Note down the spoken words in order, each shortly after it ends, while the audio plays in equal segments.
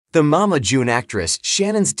The Mama June actress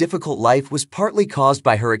Shannon's difficult life was partly caused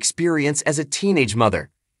by her experience as a teenage mother.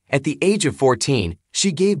 At the age of 14,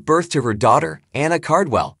 she gave birth to her daughter, Anna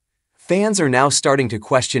Cardwell. Fans are now starting to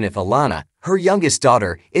question if Alana, her youngest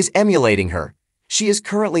daughter, is emulating her. She is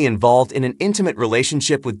currently involved in an intimate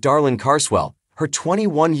relationship with Darlan Carswell, her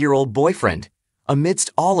 21-year-old boyfriend.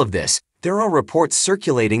 Amidst all of this, there are reports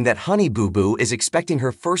circulating that Honey Boo Boo is expecting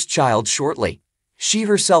her first child shortly. She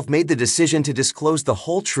herself made the decision to disclose the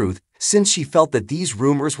whole truth since she felt that these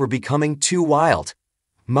rumors were becoming too wild.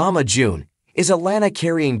 Mama June. Is Alana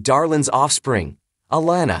carrying Darlan's offspring?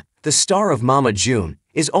 Alana, the star of Mama June,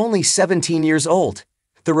 is only 17 years old.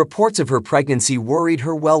 The reports of her pregnancy worried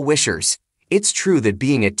her well-wishers. It's true that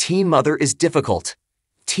being a teen mother is difficult.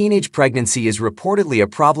 Teenage pregnancy is reportedly a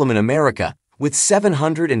problem in America, with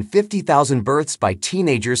 750,000 births by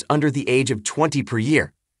teenagers under the age of 20 per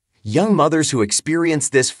year. Young mothers who experience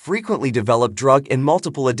this frequently develop drug and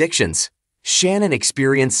multiple addictions. Shannon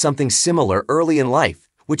experienced something similar early in life,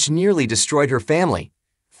 which nearly destroyed her family.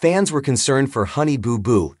 Fans were concerned for Honey Boo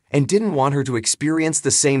Boo and didn't want her to experience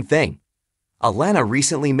the same thing. Alana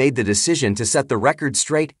recently made the decision to set the record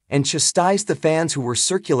straight and chastised the fans who were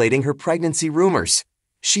circulating her pregnancy rumors.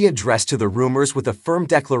 She addressed to the rumors with a firm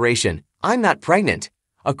declaration, "I'm not pregnant."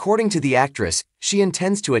 According to the actress, she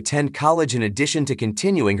intends to attend college in addition to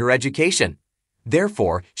continuing her education.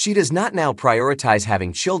 Therefore, she does not now prioritize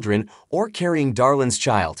having children or carrying Darlan's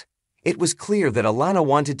child. It was clear that Alana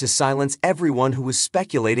wanted to silence everyone who was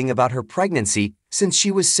speculating about her pregnancy since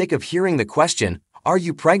she was sick of hearing the question, "Are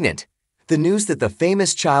you pregnant?" The news that the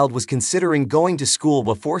famous child was considering going to school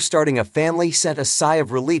before starting a family sent a sigh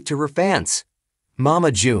of relief to her fans.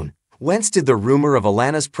 Mama June. Whence did the rumor of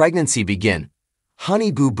Alana's pregnancy begin?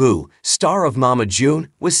 Honey Boo Boo, star of Mama June,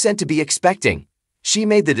 was said to be expecting. She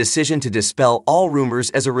made the decision to dispel all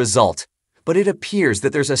rumors as a result, but it appears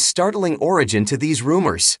that there's a startling origin to these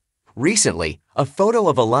rumors. Recently, a photo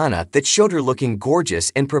of Alana that showed her looking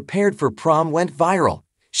gorgeous and prepared for prom went viral.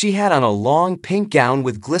 She had on a long pink gown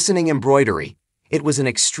with glistening embroidery. It was an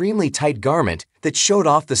extremely tight garment that showed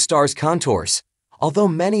off the star's contours. Although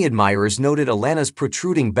many admirers noted Alana's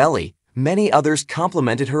protruding belly, many others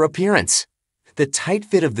complimented her appearance. The tight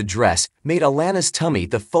fit of the dress made Alana's tummy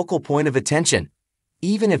the focal point of attention.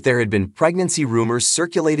 Even if there had been pregnancy rumors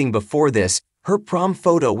circulating before this, her prom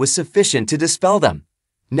photo was sufficient to dispel them.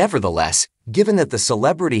 Nevertheless, given that the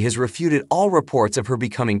celebrity has refuted all reports of her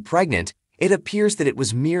becoming pregnant, it appears that it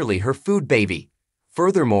was merely her food baby.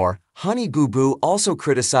 Furthermore, Honey Boo Boo also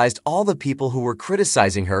criticized all the people who were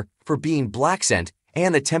criticizing her for being blaccent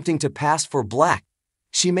and attempting to pass for black.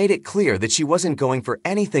 She made it clear that she wasn't going for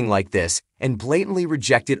anything like this and blatantly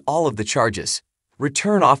rejected all of the charges.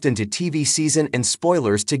 Return often to TV season and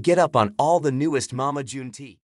spoilers to get up on all the newest Mama June tea.